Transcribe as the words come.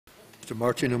Mr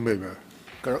Martin O'Meara.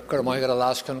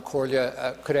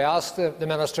 Could I ask the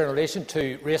Minister in relation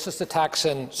to racist attacks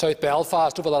in South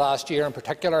Belfast over the last year in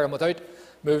particular, and without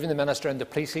moving the Minister into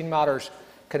policing matters,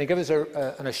 can he give us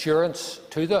an assurance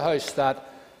to the House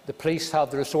that the police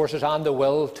have the resources and the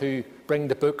will to bring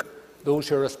to book those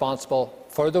who are responsible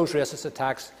for those racist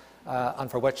attacks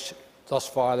and for which thus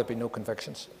far there have been no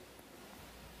convictions?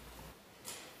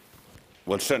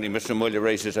 Well, certainly Mr Muilleoir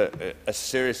raises a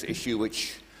serious issue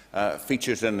which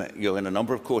features in a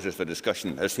number of quarters for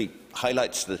discussion, as he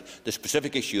highlights the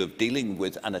specific issue of dealing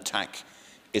with an attack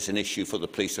is an issue for the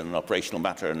police and an operational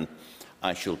matter, and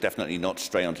I shall definitely not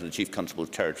stray onto the Chief Constable's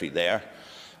territory there.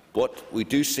 What we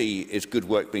do see is good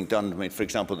work being done. I mean, for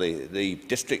example, the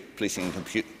District Policing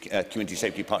and Community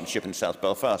Safety Partnership in South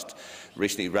Belfast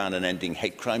recently ran an Ending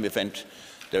Hate Crime event.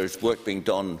 There is work being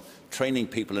done training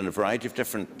people in a variety of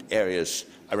different areas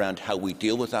around how we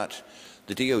deal with that.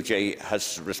 The DOJ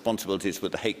has responsibilities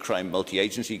with the Hate Crime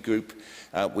Multi-Agency Group.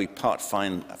 We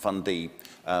fund the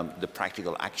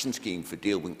practical action scheme for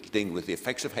dealing with the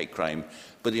effects of hate crime,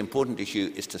 but the important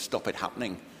issue is to stop it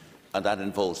happening, and that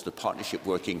involves the partnership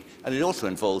working, and it also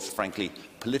involves, frankly,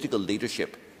 political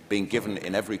leadership being given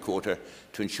in every quarter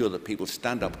to ensure that people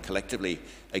stand up collectively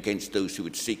against those who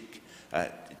would seek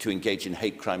to engage in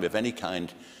hate crime of any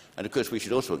kind. And of course we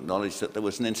should also acknowledge that there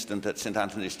was an incident at St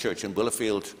Anthony's Church in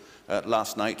Willowfield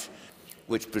last night,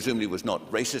 which presumably was not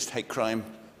racist hate crime,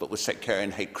 but was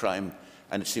sectarian hate crime,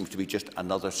 and it seems to be just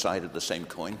another side of the same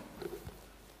coin.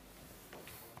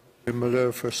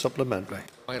 Muilleoir for supplementary.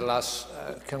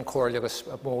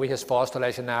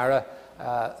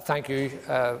 Thank you,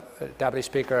 Deputy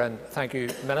Speaker, and thank you,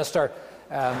 Minister.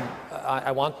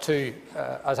 I want to,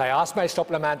 as I ask my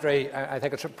supplementary, I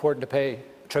think it's important to pay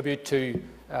tribute to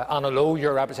Anna Lowe,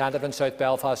 your representative in South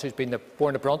Belfast, who's been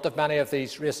borne the brunt of many of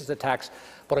these racist attacks.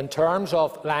 But in terms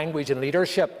of language and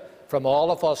leadership from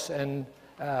all of us in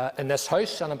this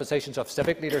House and in positions of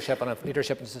civic leadership and of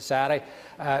leadership in society,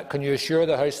 can you assure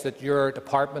the House that your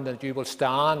department and you will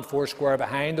stand foursquare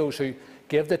behind those who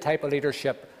give the type of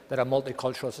leadership that a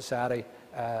multicultural society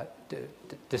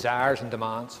desires and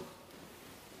demands?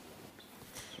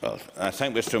 Well, I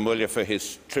thank Mr Muilleoir for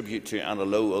his tribute to Anna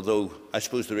Lowe, although I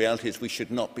suppose the reality is we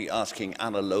should not be asking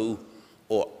Anna Lowe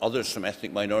or others from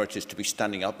ethnic minorities to be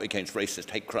standing up against racist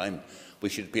hate crime. We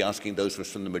should be asking those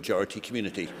from the majority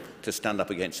community to stand up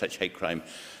against such hate crime.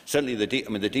 Certainly the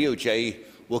DOJ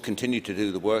will continue to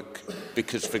do the work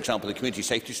because, for example, the community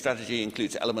safety strategy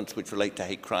includes elements which relate to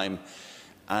hate crime,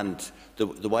 and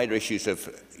the wider issues of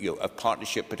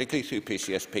partnership, particularly through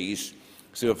PCSPs,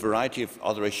 through a variety of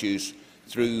other issues,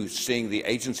 through seeing the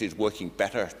agencies working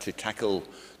better to tackle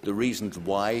the reasons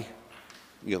why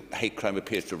hate crime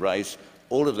appears to rise.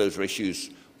 All of those are issues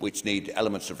which need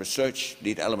elements of research,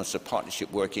 need elements of partnership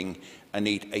working, and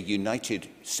need a united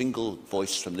single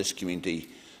voice from this community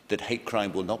that hate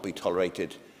crime will not be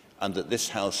tolerated, and that this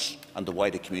House and the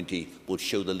wider community will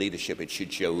show the leadership it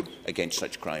should show against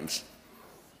such crimes.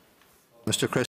 Mr.